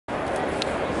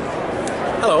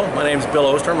Hello, my name is Bill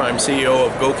Ostrom. I'm CEO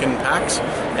of Gokin Packs,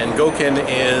 and Gokin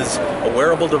is a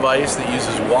wearable device that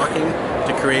uses walking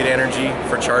to create energy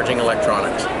for charging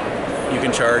electronics. You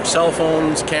can charge cell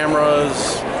phones,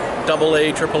 cameras,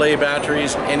 AA, AAA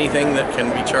batteries, anything that can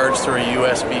be charged through a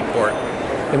USB port.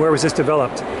 And where was this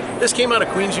developed? This came out of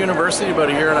Queen's University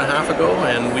about a year and a half ago,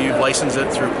 and we've licensed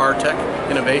it through Partech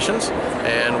Innovations,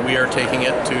 and we are taking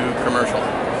it to commercial.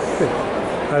 Good.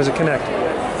 How does it connect?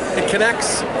 It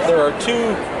connects. There are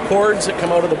two cords that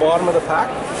come out of the bottom of the pack,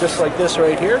 just like this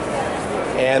right here,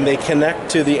 and they connect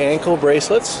to the ankle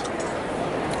bracelets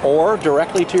or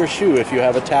directly to your shoe if you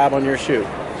have a tab on your shoe.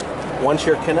 Once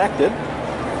you're connected,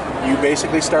 you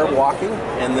basically start walking,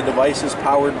 and the device is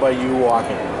powered by you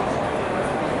walking.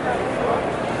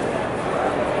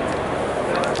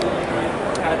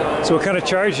 So what kind of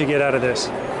charge do you get out of this?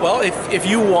 Well, if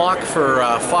you walk for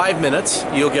 5 minutes,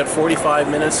 you'll get 45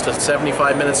 minutes to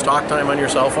 75 minutes talk time on your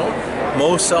cell phone.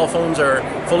 Most cell phones are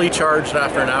fully charged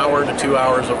after an hour to 2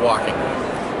 hours of walking.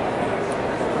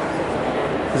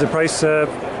 Is the price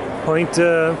point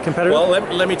competitive? Well,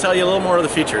 let me tell you a little more of the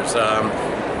features.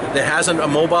 It has a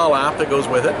mobile app that goes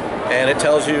with it, and it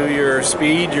tells you your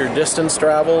speed, your distance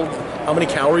traveled, how many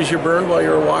calories you burned while you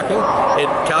were walking. It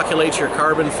calculates your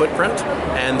carbon footprint,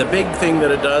 and the big thing that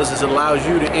it does is it allows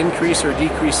you to increase or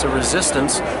decrease the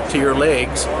resistance to your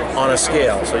legs on a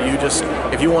scale. So you just,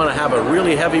 if you want to have a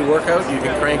really heavy workout, you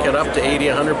can crank it up to 80,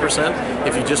 100%.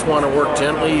 If you just want to work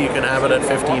gently, you can have it at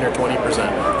 15 or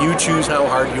 20%. You choose how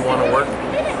hard you want to work.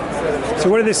 So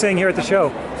what are they saying here at the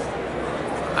show?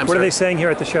 What are they saying here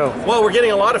at the show? Well, we're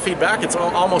getting a lot of feedback. It's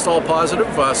almost all positive.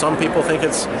 Some people think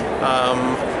it's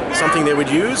something they would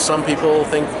use. Some people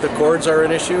think the cords are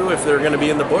an issue if they're going to be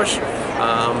in the bush.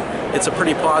 It's a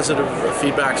pretty positive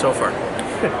feedback so far.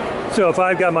 So if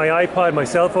I've got my iPod, my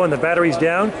cell phone, the battery's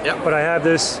down, Yep. but I have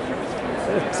this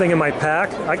thing in my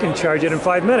pack, I can charge it in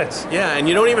 5 minutes. Yeah, and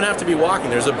you don't even have to be walking.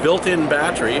 There's a built-in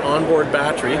battery, onboard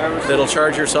battery, that'll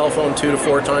charge your cell phone 2 to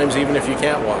 4 times even if you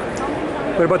can't walk.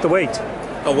 What about the weight?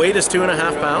 A weight is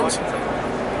 2.5 pounds,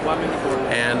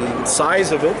 and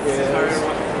size of it is,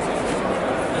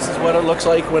 this is what it looks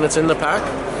like when it's in the pack.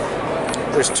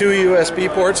 There's 2 USB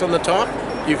ports on the top.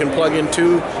 You can plug in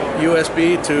 2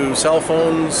 USB to cell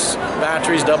phones,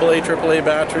 batteries, AA, AAA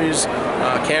batteries,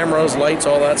 cameras, lights,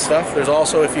 all that stuff. There's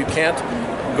also, if you can't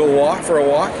go walk for a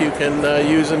walk, you can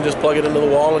use and just plug it into the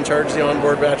wall and charge the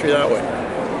onboard battery that way.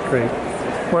 Great.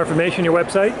 More information, your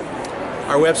website?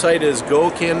 Our website is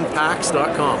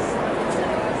gokinpacks.com.